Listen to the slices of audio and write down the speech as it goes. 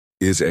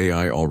Is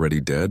AI already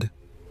dead?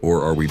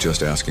 Or are we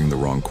just asking the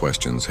wrong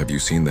questions? Have you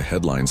seen the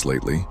headlines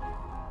lately?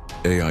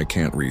 AI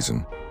can't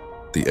reason.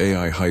 The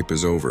AI hype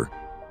is over.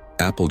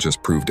 Apple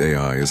just proved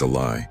AI is a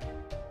lie.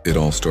 It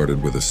all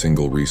started with a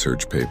single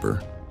research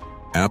paper.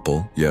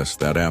 Apple, yes,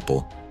 that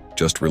Apple,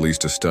 just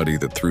released a study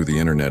that threw the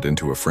internet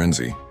into a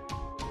frenzy.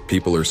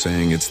 People are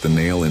saying it's the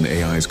nail in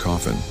AI's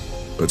coffin.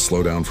 But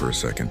slow down for a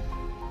second.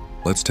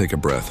 Let's take a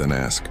breath and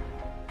ask,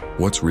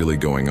 what's really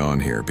going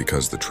on here?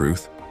 Because the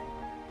truth?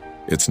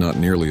 It's not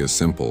nearly as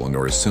simple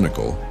nor as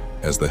cynical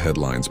as the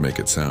headlines make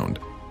it sound.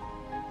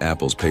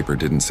 Apple's paper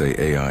didn't say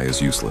AI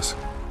is useless.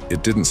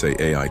 It didn't say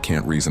AI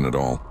can't reason at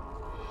all.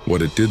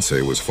 What it did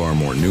say was far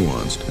more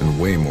nuanced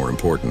and way more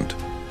important.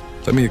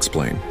 Let me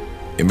explain.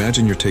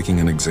 Imagine you're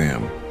taking an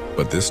exam,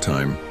 but this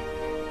time,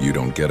 you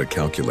don't get a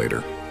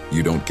calculator.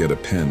 You don't get a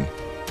pen.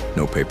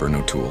 No paper,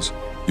 no tools.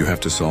 You have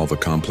to solve a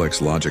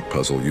complex logic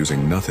puzzle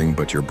using nothing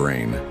but your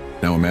brain.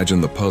 Now imagine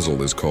the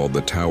puzzle is called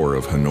the Tower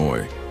of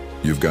Hanoi.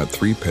 You've got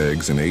 3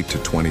 pegs and 8 to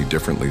 20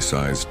 differently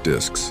sized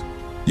discs.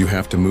 You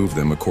have to move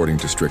them according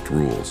to strict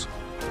rules.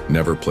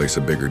 Never place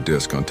a bigger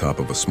disc on top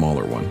of a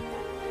smaller one.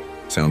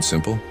 Sounds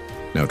simple?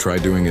 Now try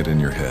doing it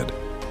in your head.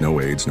 No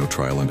aids, no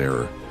trial and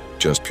error.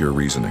 Just pure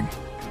reasoning.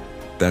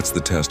 That's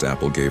the test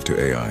Apple gave to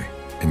AI.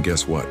 And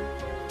guess what?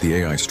 The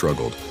AI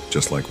struggled,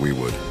 just like we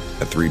would.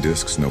 At 3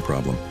 discs, no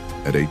problem.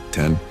 At 8,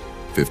 10,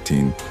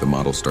 15, the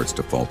model starts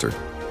to falter.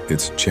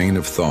 Its chain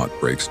of thought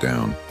breaks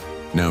down.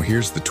 Now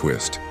here's the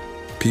twist.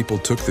 People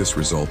took this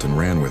result and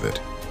ran with it.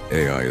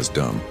 AI is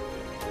dumb.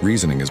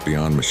 Reasoning is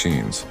beyond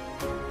machines.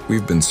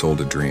 We've been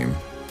sold a dream.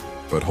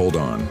 But hold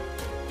on.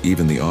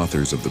 Even the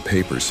authors of the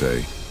paper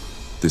say,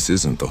 this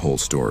isn't the whole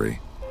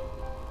story.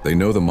 They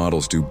know the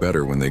models do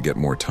better when they get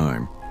more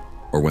time,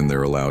 or when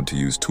they're allowed to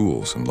use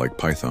tools like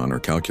Python or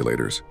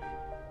calculators.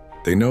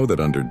 They know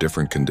that under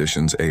different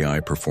conditions, AI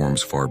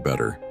performs far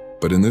better.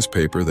 But in this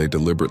paper, they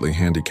deliberately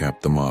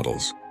handicapped the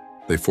models.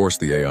 They forced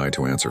the AI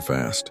to answer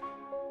fast.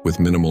 With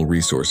minimal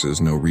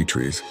resources, no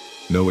retrieve,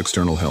 no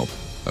external help,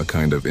 a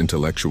kind of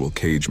intellectual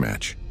cage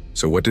match.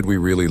 So what did we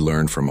really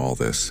learn from all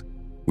this?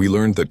 We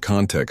learned that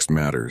context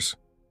matters.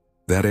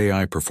 That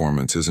AI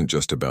performance isn't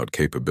just about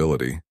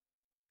capability,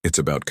 it's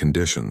about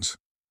conditions.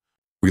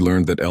 We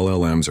learned that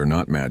LLMs are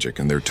not magic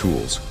and they're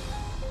tools.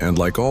 And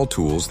like all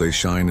tools, they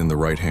shine in the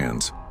right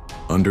hands,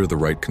 under the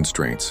right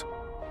constraints.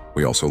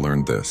 We also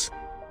learned this.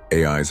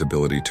 AI's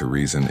ability to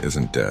reason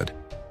isn't dead.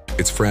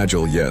 It's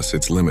fragile, yes,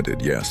 it's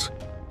limited, yes,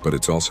 but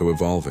it's also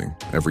evolving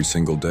every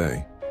single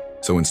day.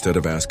 So instead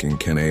of asking,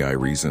 can AI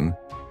reason?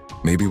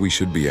 Maybe we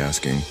should be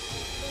asking,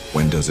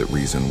 when does it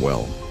reason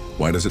well?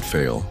 Why does it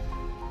fail?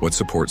 What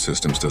support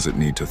systems does it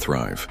need to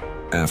thrive?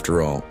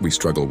 After all, we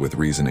struggle with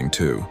reasoning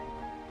too.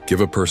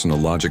 Give a person a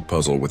logic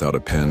puzzle without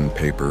a pen,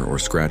 paper, or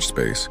scratch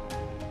space.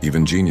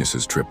 Even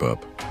geniuses trip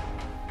up.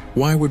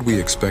 Why would we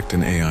expect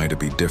an AI to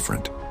be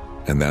different?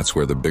 And that's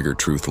where the bigger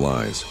truth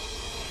lies.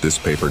 This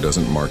paper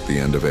doesn't mark the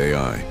end of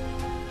AI.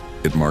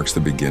 It marks the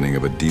beginning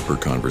of a deeper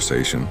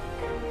conversation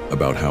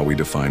about how we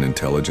define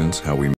intelligence, how we